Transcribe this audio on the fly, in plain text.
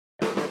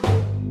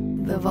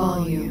the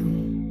volume.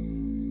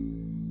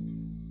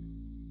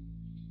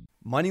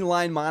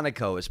 Moneyline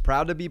Monaco is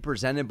proud to be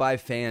presented by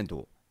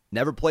FanDuel.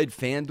 Never played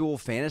FanDuel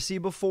Fantasy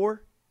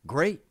before?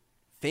 Great.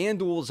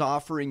 FanDuel is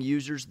offering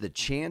users the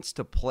chance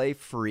to play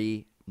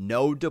free,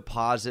 no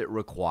deposit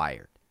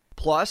required.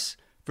 Plus,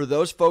 for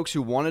those folks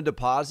who want to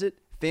deposit,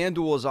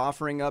 FanDuel is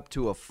offering up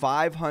to a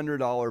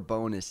 $500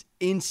 bonus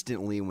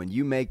instantly when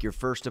you make your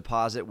first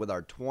deposit with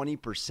our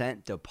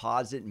 20%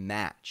 deposit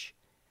match.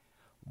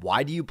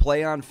 Why do you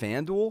play on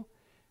FanDuel?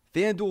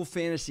 FanDuel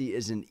Fantasy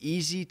is an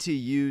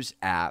easy-to-use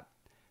app.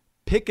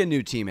 Pick a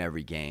new team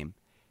every game.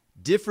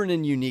 Different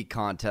and unique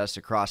contests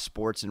across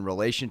sports in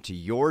relation to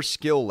your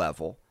skill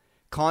level.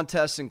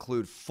 Contests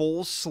include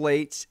full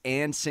slates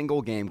and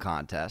single game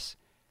contests.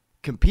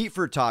 Compete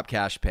for top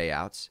cash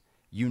payouts,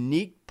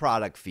 unique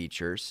product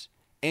features,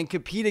 and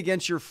compete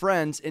against your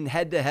friends in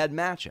head-to-head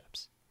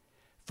matchups.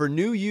 For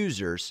new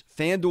users,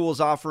 FanDuel is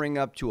offering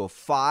up to a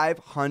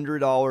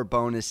 $500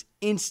 bonus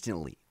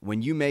instantly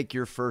when you make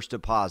your first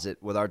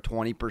deposit with our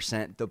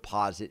 20%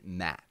 deposit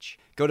match.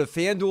 Go to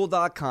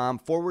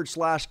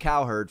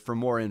FanDuel.com/Cowherd for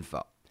more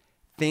info.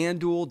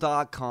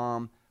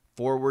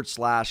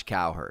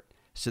 FanDuel.com/Cowherd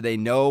so they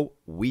know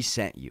we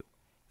sent you.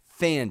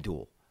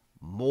 FanDuel,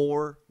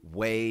 more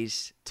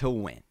ways to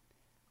win.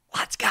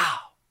 Let's go.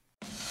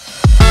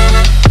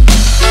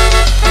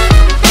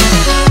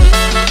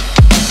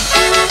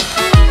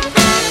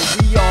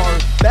 We are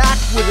back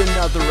with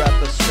another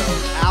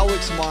episode.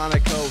 Alex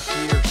Monaco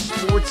here,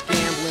 sports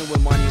gambling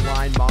with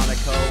Moneyline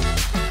Monaco.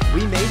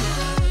 We made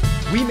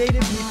it. We made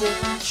it, people.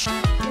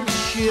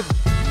 Championship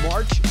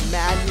March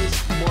Madness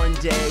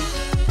Monday.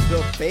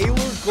 The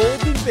Baylor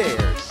Golden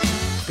Bears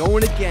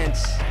going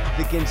against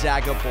the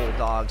Gonzaga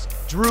Bulldogs.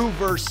 Drew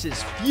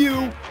versus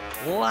Few.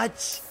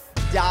 Let's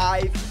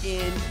dive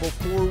in.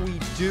 Before we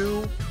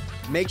do,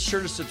 make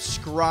sure to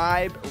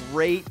subscribe,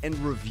 rate, and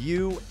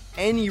review.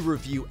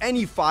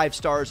 Any 5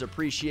 stars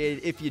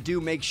appreciated. If you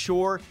do, make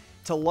sure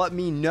to let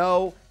me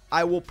know.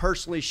 I will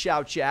personally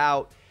shout you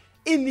out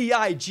in the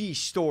IG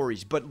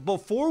stories. But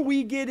before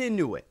we get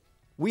into it,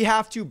 we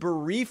have to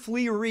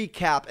briefly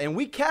recap, and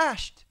we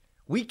cashed.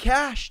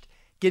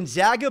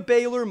 Gonzaga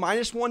Baylor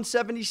minus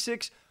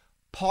 176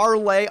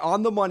 parlay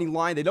on the money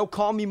line. They don't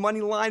call me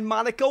Moneyline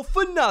Monaco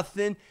for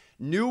nothing.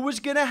 Knew it was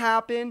going to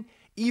happen.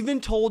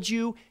 Even told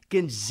you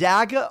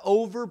Gonzaga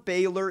over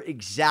Baylor,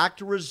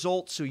 exact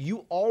result, so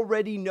you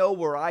already know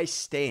where I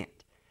stand.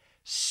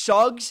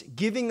 Suggs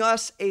giving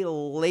us a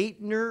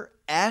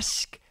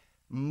Leitner-esque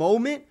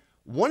moment.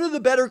 One of the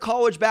better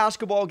college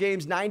basketball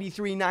games,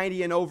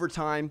 93-90 in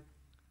overtime,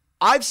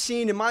 I've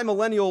seen in my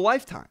millennial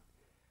lifetime.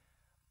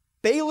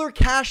 Baylor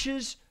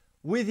cashes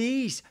with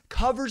ease,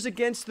 covers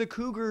against the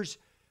Cougars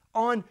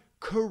on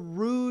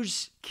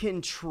cruise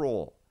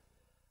control.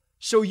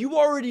 So you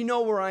already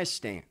know where I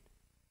stand.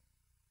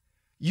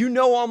 You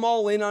know I'm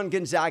all in on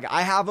Gonzaga.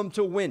 I have them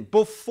to win.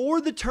 Before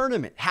the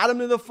tournament, had them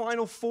to the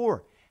Final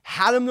Four.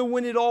 Had them to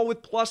win it all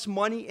with plus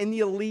money in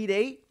the Elite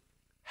Eight.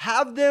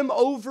 Have them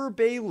over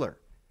Baylor.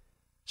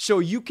 So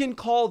you can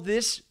call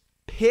this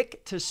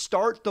pick to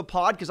start the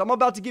pod because I'm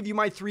about to give you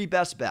my 3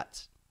 best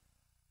bets.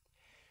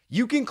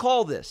 You can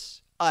call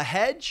this a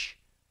hedge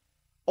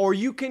or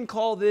you can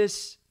call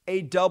this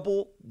a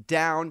double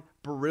down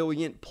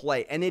brilliant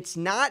play. And it's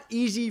not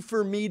easy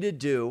for me to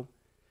do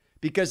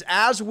because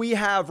as we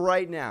have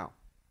right now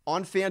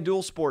on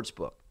FanDuel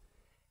Sportsbook,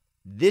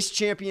 this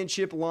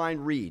championship line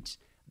reads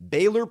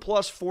Baylor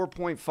plus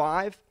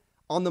 4.5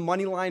 on the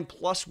money line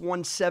plus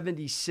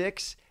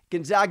 176.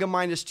 Gonzaga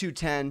minus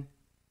 210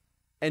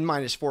 and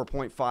minus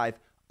 4.5.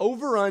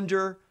 Over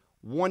under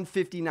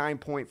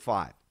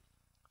 159.5.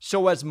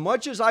 So as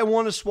much as I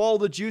want to swallow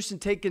the juice and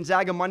take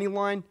Gonzaga money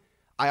line,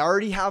 I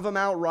already have them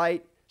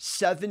outright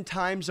 7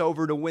 times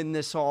over to win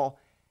this all.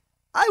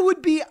 I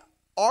would be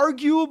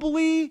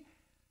arguably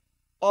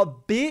a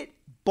bit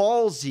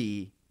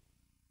ballsy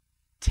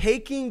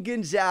taking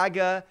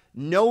Gonzaga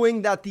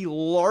knowing that the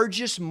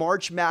largest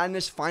March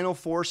Madness Final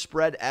Four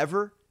spread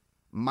ever,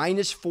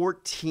 minus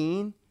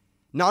 14,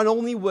 not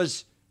only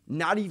was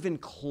not even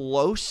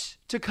close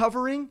to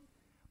covering,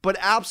 but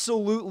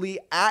absolutely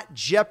at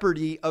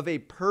jeopardy of a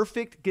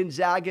perfect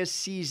Gonzaga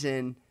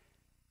season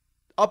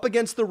up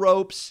against the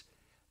ropes,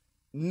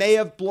 may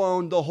have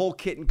blown the whole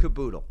kit and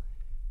caboodle.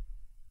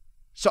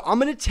 So I'm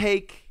going to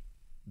take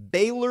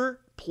Baylor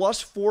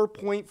plus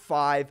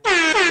 4.5,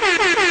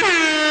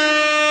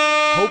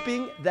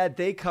 hoping that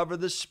they cover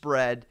the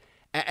spread.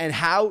 And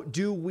how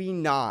do we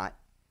not?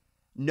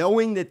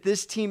 Knowing that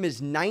this team is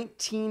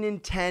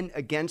 19-10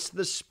 against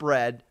the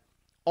spread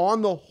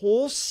on the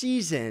whole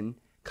season,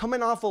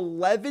 coming off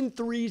 11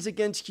 threes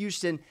against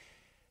Houston,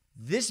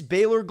 this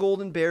Baylor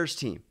Golden Bears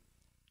team,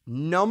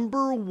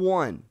 number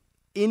 1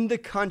 in the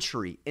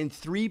country in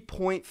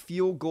 3-point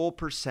field goal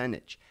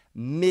percentage.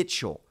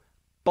 Mitchell,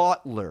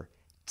 Butler,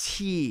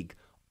 Teague,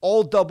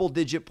 all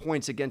double-digit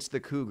points against the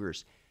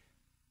Cougars.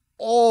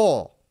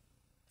 All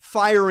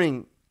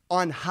firing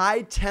on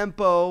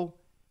high-tempo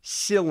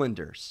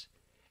cylinders.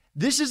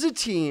 This is a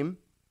team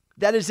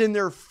that is in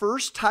their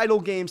first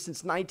title game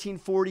since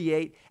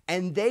 1948,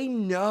 and they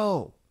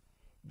know,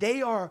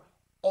 they are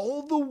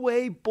all the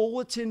way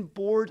bulletin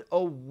board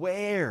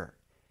aware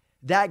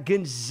that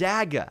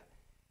Gonzaga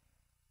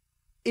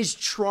is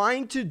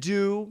trying to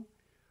do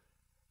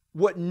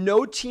what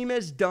no team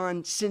has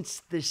done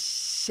since the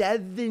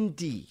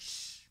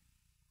 70s.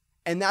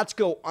 And that's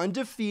go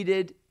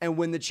undefeated and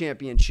win the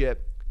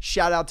championship.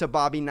 Shout out to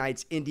Bobby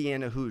Knight's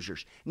Indiana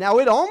Hoosiers. Now,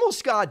 it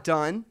almost got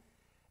done.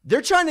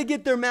 They're trying to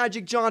get their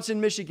Magic Johnson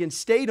Michigan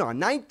State on.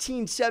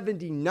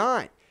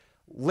 1979,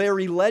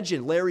 Larry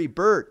Legend, Larry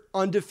Bird,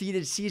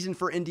 undefeated season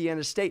for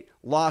Indiana State,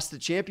 lost the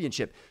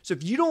championship. So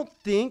if you don't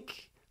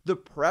think the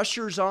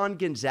pressure's on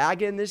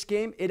Gonzaga in this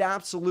game, it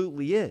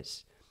absolutely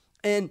is.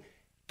 And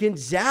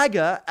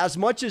Gonzaga, as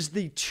much as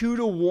the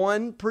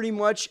 2-1 pretty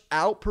much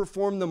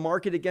outperformed the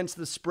market against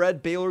the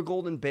spread Baylor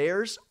Golden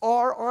Bears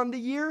are on the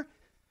year,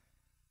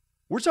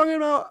 we're talking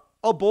about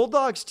a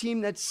Bulldogs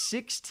team that's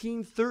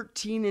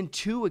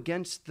 16-13-2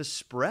 against the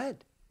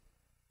spread.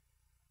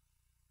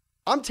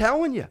 I'm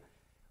telling you,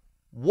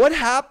 what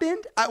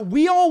happened?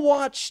 We all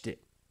watched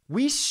it.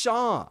 We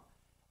saw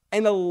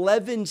an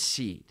 11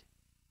 seed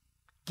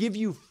give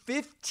you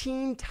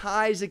 15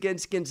 ties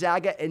against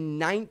Gonzaga and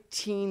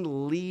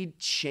 19 lead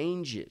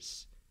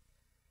changes.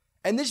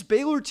 And this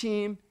Baylor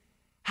team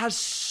has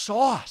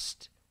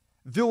sauced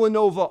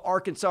Villanova,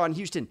 Arkansas, and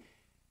Houston.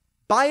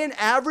 By an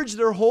average,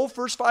 their whole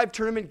first 5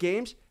 tournament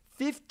games,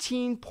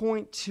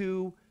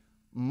 15.2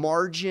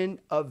 margin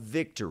of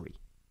victory.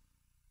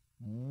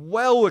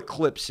 Well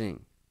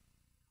eclipsing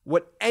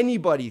what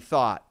anybody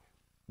thought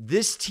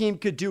this team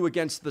could do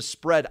against the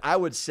spread, I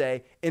would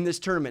say, in this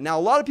tournament. Now,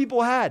 a lot of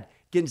people had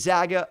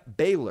Gonzaga,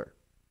 Baylor.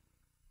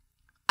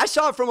 I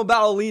saw it from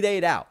about Elite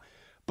 8 out.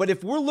 But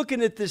if we're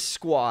looking at this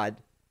squad,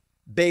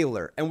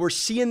 Baylor, and we're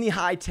seeing the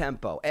high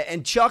tempo,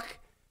 and Chuck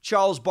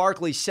Charles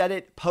Barkley said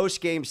it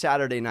post-game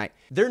Saturday night,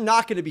 they're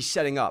not going to be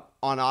setting up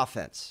on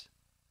offense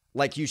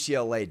like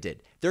UCLA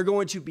did. They're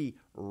going to be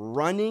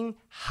running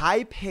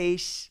high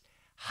pace,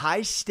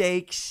 high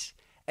stakes,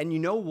 and you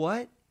know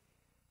what?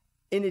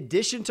 In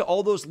addition to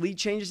all those lead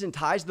changes and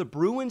ties, the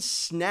Bruins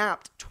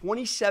snapped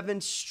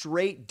 27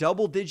 straight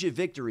double-digit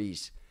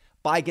victories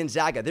by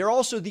Gonzaga. They're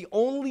also the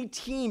only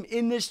team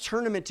in this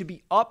tournament to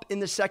be up in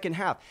the second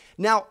half.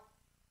 Now,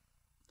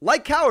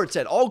 like Coward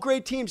said, all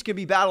great teams can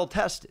be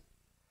battle-tested.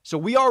 So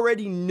we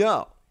already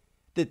know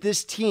that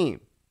this team,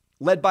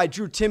 led by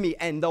Drew Timme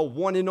and the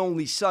one and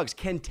only Suggs,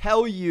 can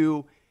tell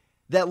you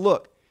that,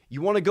 look,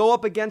 you want to go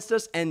up against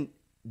us and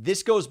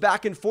this goes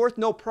back and forth,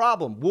 no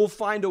problem. We'll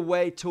find a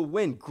way to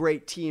win.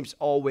 Great teams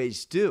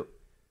always do.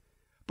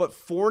 But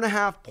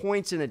 4.5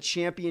 points in a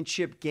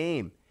championship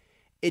game,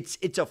 it's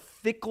a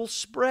fickle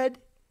spread.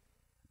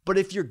 But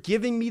if you're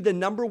giving me the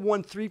number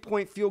 1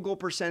 3-point field goal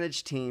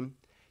percentage team,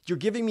 you're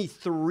giving me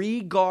 3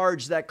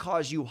 guards that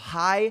cause you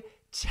high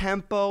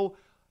tempo,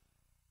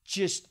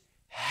 just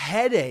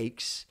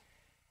headaches.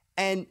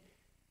 And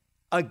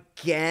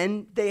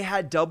again, they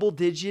had double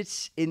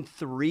digits in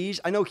threes.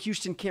 I know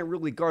Houston can't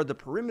really guard the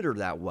perimeter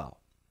that well.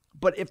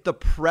 But if the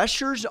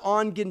pressure's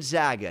on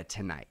Gonzaga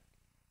tonight,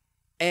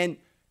 and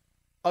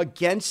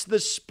against the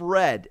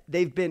spread,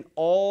 they've been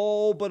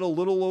all but a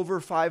little over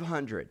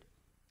 500.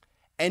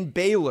 And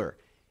Baylor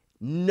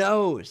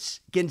knows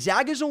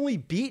Gonzaga's only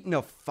beaten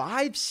a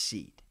 5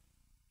 seed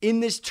in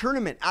this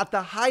tournament at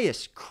the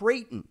highest,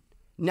 Creighton.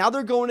 Now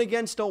they're going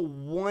against a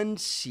 1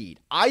 seed.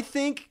 I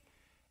think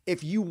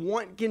if you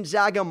want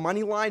Gonzaga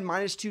money line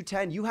minus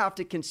 210, you have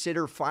to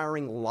consider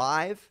firing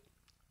live.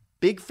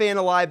 Big fan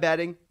of live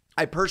betting.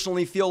 I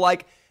personally feel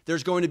like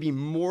there's going to be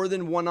more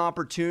than one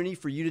opportunity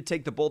for you to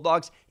take the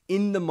Bulldogs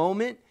in the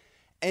moment.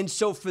 And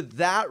so for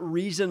that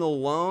reason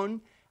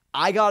alone,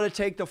 I got to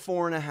take the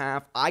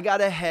 4.5. I got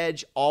to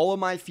hedge all of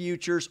my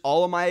futures,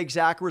 all of my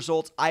exact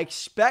results. I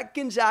expect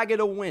Gonzaga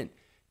to win.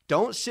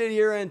 Don't sit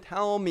here and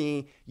tell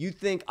me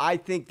I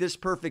think this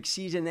perfect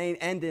season ain't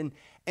ending,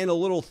 and a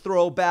little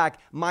throwback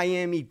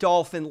Miami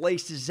Dolphin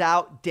laces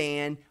out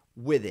Dan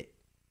with it.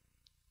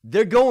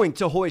 They're going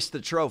to hoist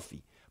the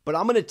trophy, but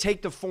I'm going to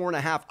take the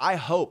 4.5. I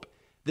hope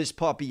this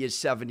puppy is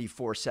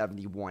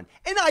 74-71,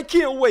 and I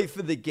can't wait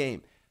for the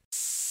game.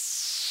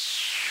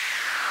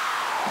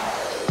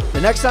 The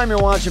next time you're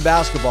watching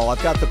basketball,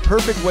 I've got the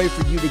perfect way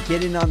for you to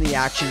get in on the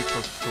action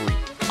for free.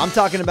 I'm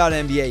talking about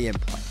NBA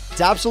In-Play. It's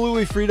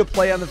absolutely free to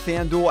play on the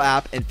FanDuel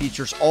app and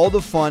features all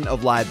the fun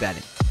of live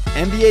betting.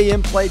 NBA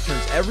In-Play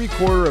turns every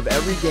quarter of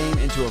every game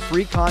into a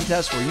free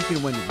contest where you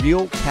can win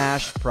real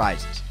cash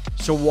prizes.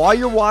 So while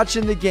you're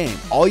watching the game,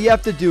 all you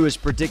have to do is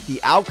predict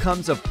the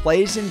outcomes of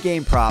plays and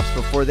game props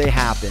before they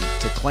happen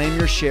to claim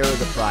your share of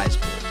the prize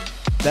pool.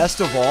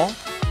 Best of all,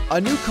 a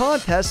new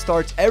contest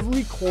starts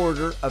every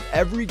quarter of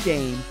every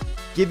game,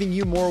 giving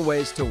you more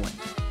ways to win.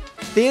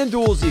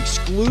 FanDuel is the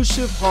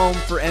exclusive home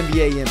for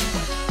NBA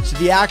In-Play, so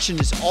the action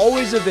is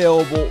always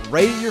available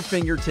right at your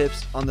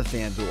fingertips on the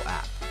FanDuel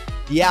app.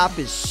 The app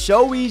is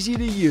so easy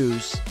to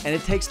use, and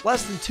it takes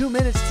less than 2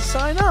 minutes to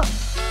sign up.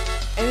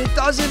 And it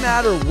doesn't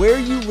matter where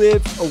you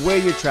live or where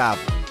you're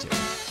traveling to,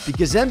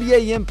 because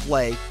NBA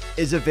In-Play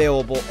is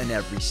available in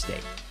every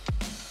state.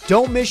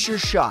 Don't miss your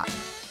shot.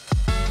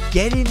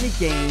 Get in the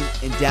game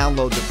and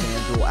download the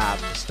FanDuel app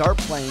to start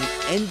playing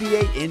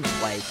NBA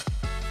in-play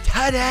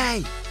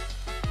today.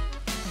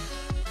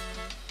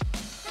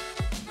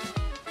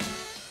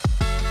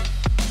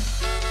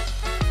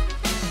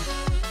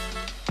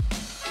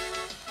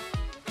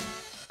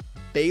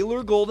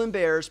 Baylor Golden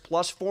Bears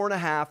plus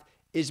 4.5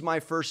 is my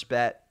first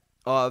bet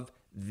of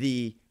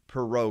the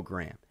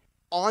program.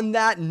 On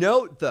that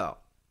note, though,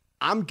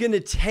 I'm going to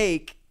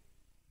take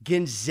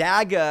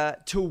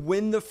Gonzaga to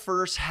win the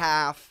first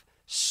half,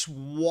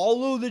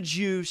 swallow the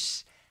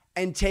juice,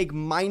 and take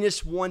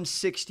minus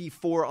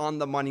 164 on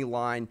the money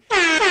line.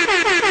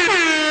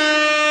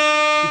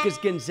 Because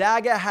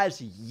Gonzaga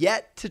has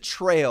yet to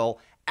trail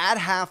at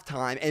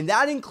halftime, and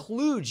that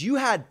includes, you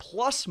had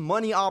plus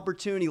money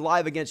opportunity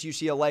live against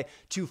UCLA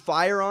to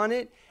fire on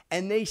it,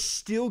 and they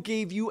still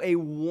gave you a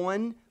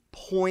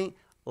 1-point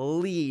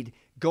lead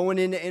going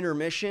into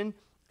intermission.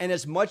 And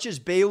as much as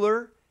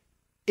Baylor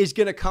is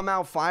going to come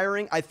out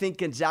firing, I think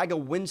Gonzaga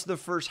wins the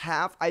first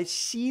half. I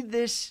see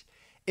this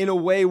in a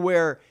way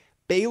where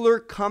Baylor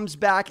comes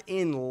back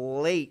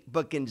in late,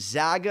 but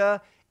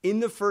Gonzaga in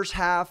the first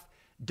half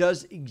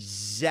does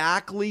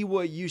exactly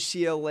what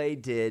UCLA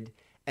did,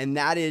 and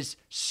that is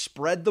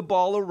spread the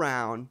ball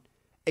around,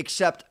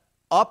 except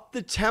up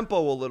the tempo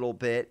a little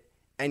bit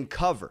and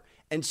cover.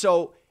 And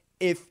so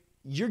if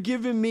you're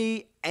giving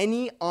me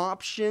any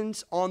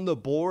options on the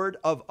board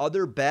of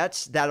other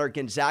bets that are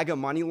Gonzaga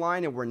money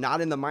line and we're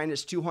not in the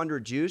minus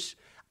 200 juice,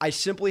 I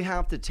simply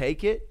have to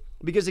take it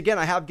because, again,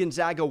 I have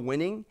Gonzaga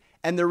winning,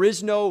 and there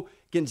is no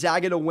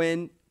Gonzaga to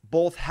win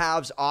both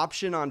halves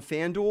option on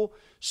FanDuel.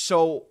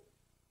 So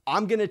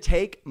I'm going to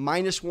take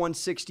minus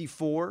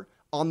 164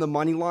 on the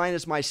money line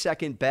as my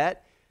second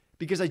bet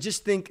because I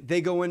just think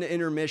they go into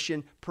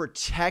intermission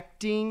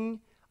protecting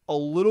a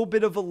little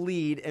bit of a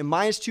lead, and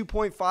minus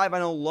 2.5, I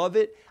don't love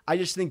it. I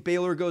just think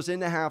Baylor goes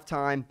into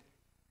halftime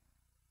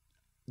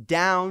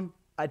down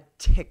a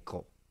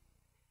tickle.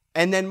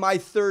 And then my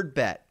third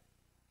bet,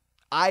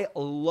 I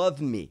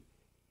love me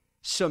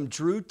some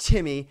Drew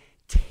Timme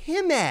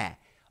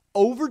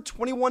over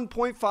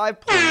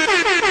 21.5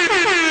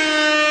 points.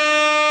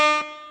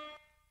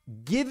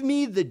 Give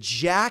me the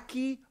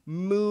Jackie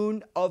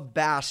Moon of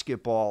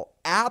basketball,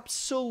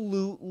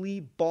 absolutely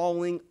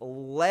balling,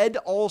 led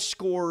all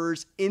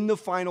scorers in the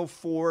Final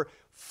Four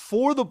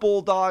for the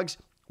Bulldogs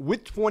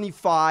with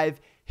 25.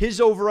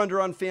 His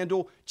over-under on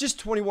FanDuel, just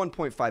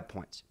 21.5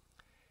 points.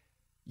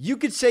 You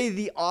could say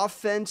the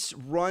offense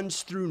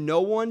runs through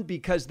no one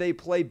because they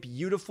play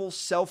beautiful,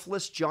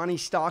 selfless Johnny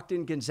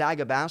Stockton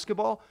Gonzaga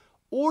basketball,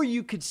 or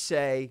you could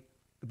say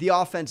the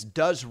offense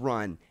does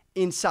run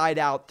inside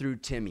out through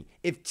Timme.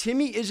 If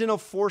Timme isn't a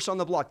force on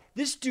the block,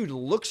 this dude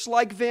looks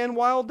like Van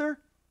Wilder,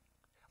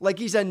 like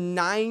he's a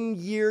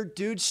 9-year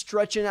dude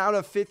stretching out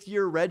a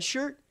 5th-year red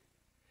shirt.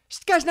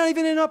 This guy's not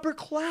even an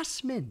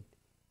upperclassman.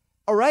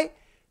 All right?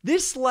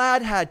 This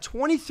lad had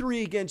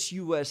 23 against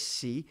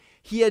USC.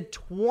 He had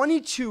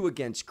 22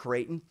 against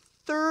Creighton,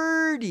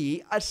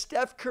 30, a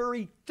Steph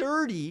Curry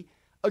 30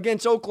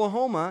 against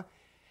Oklahoma.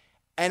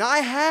 And I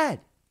had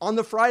on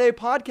the Friday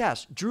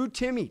podcast, Drew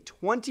Timme,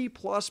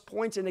 20-plus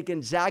points in a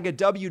Gonzaga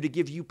W to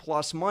give you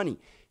plus money.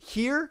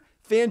 Here,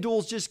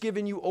 FanDuel's just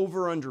giving you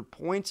over-under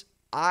points.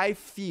 I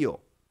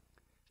feel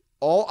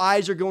all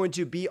eyes are going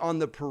to be on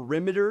the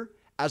perimeter.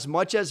 As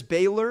much as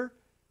Baylor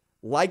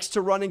likes to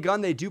run and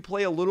gun, they do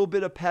play a little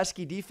bit of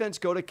pesky defense.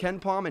 Go to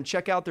KenPom and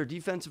check out their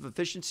defensive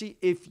efficiency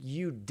if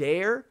you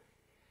dare.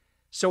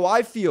 So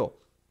I feel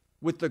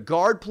with the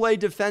guard play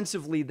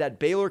defensively that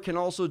Baylor can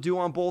also do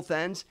on both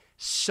ends,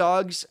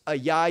 Suggs,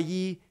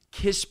 Ayayi,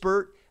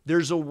 Kispert,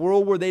 there's a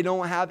world where they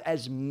don't have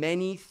as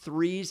many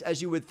threes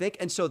as you would think.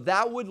 And so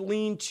that would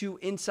lean to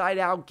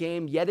inside-out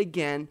game yet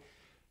again.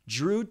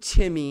 Drew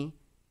Timme,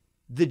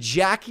 the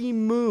Jackie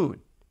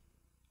Moon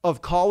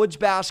of college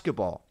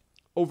basketball,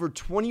 over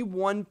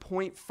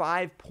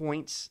 21.5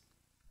 points.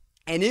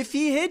 And if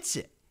he hits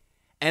it,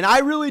 and I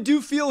really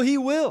do feel he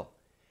will,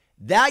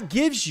 that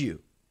gives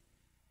you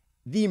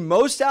the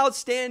most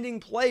outstanding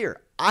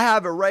player. I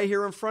have it right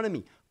here in front of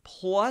me.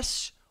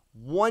 Plus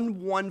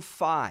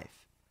 115.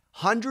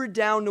 100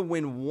 down to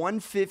win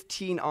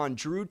 115 on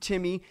Drew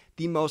Timme,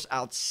 the most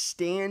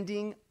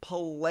outstanding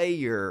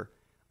player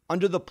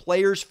under the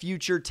Players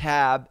Future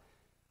tab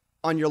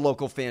on your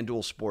local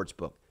FanDuel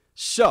Sportsbook.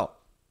 So,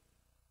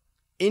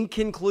 in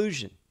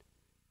conclusion,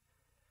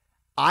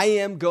 I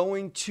am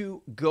going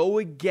to go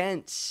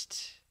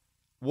against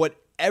what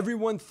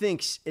everyone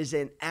thinks is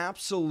an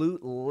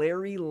absolute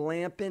Larry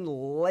Lampin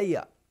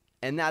layup,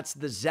 and that's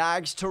the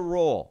Zags to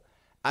roll.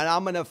 And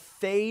I'm going to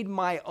fade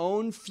my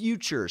own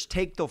futures,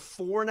 take the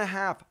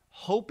 4.5,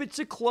 hope it's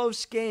a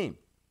close game.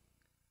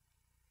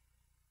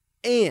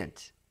 And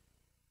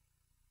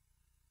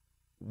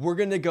we're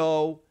going to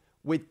go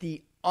with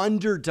the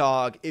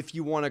underdog, if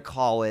you want to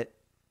call it,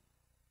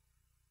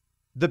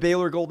 the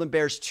Baylor Golden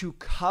Bears to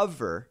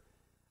cover.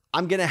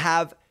 I'm going to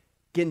have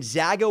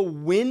Gonzaga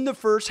win the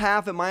first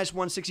half at minus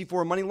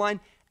 164 money line,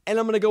 And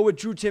I'm going to go with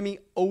Drew Timme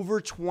over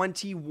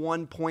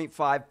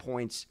 21.5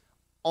 points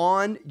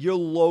on your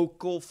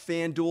local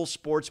FanDuel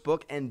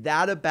Sportsbook. And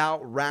that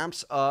about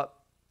wraps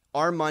up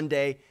our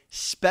Monday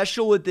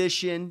special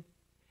edition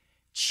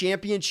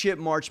Championship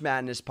March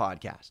Madness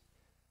podcast.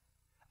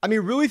 I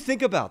mean, really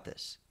think about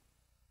this.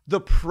 The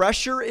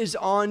pressure is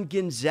on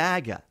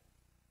Gonzaga.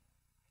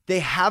 They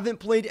haven't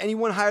played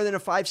anyone higher than a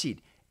 5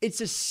 seed. It's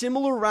a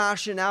similar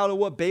rationale to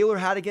what Baylor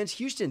had against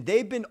Houston.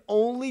 They've been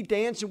only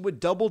dancing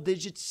with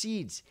double-digit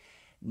seeds.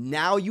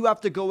 Now you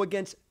have to go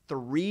against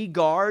 3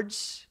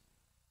 guards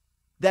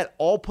that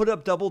all put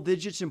up double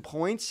digits in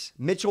points.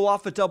 Mitchell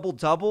off a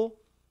double-double.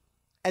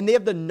 And they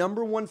have the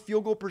number 1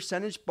 field goal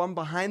percentage from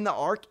behind the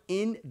arc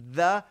in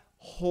the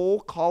whole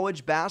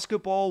college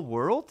basketball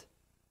world.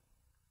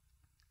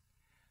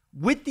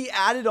 With the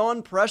added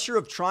on pressure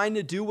of trying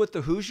to do what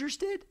the Hoosiers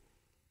did.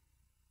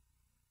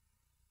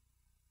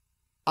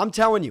 I'm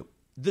telling you,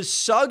 the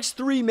Suggs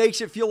 3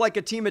 makes it feel like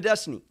a team of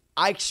destiny.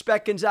 I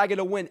expect Gonzaga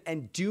to win,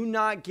 and do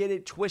not get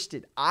it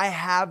twisted. I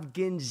have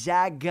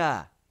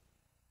Gonzaga.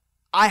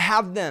 I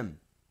have them.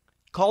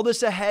 Call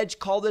this a hedge.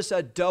 Call this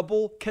a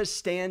double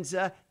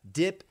Costanza.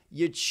 Dip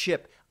your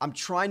chip. I'm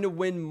trying to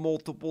win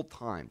multiple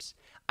times.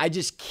 I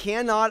just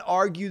cannot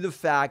argue the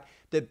fact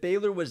that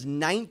Baylor was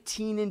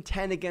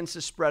 19-10 against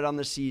the spread on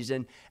the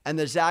season, and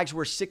the Zags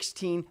were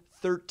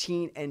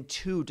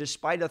 16-13-2,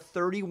 despite a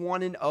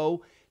 31-0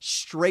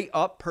 straight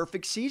up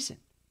perfect season.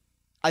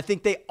 I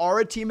think they are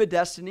a team of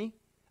destiny.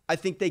 I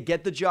think they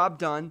get the job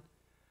done.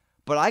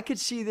 But I could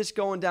see this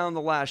going down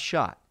the last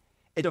shot.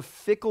 It's a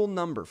fickle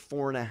number,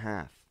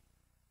 4.5.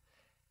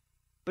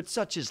 But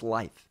such is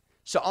life.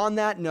 So on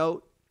that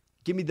note,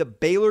 give me the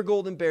Baylor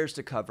Golden Bears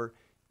to cover.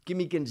 Give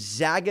me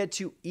Gonzaga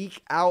to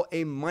eke out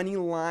a money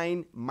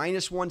line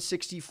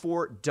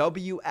 -164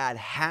 W at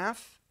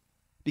half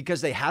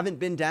because they haven't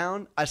been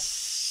down a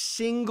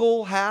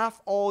single half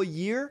all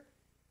year.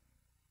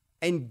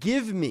 And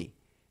give me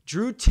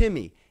Drew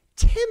Timme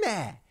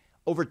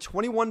over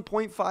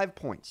 21.5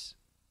 points.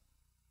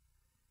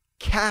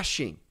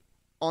 Cashing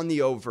on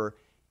the over,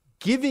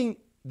 giving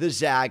the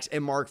Zags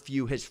and Mark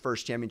Few his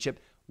first championship.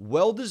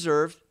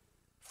 Well-deserved.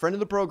 Friend of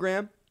the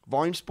program,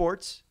 Volume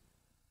Sports.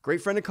 Great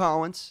friend of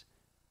Collins.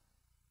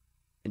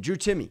 And Drew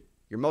Timme,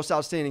 your most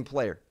outstanding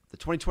player. The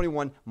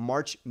 2021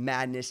 March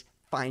Madness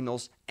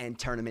Finals and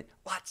Tournament.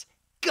 Let's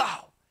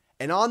go.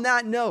 And on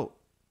that note,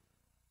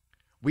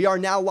 we are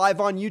now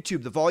live on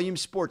YouTube, the Volume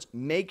Sports.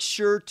 Make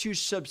sure to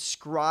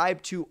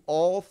subscribe to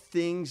all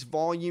things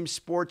Volume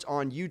Sports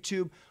on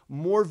YouTube.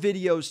 More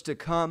videos to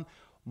come.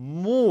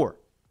 More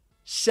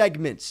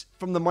segments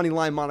from the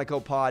Moneyline Monaco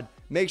pod.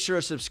 Make sure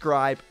to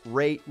subscribe,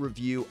 rate,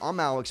 review. I'm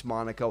Alex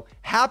Monaco.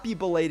 Happy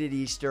belated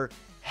Easter.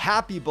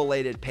 Happy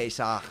belated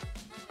Pesach.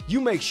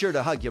 You make sure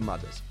to hug your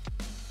mothers.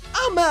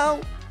 I'm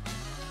out.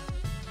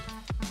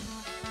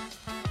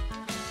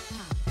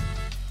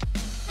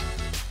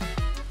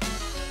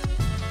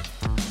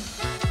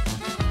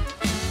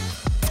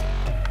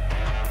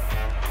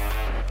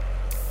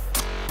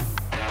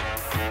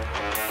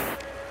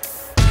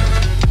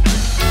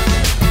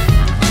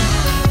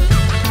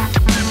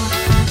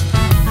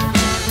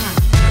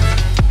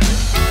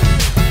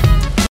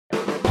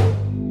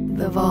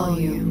 The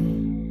Volume.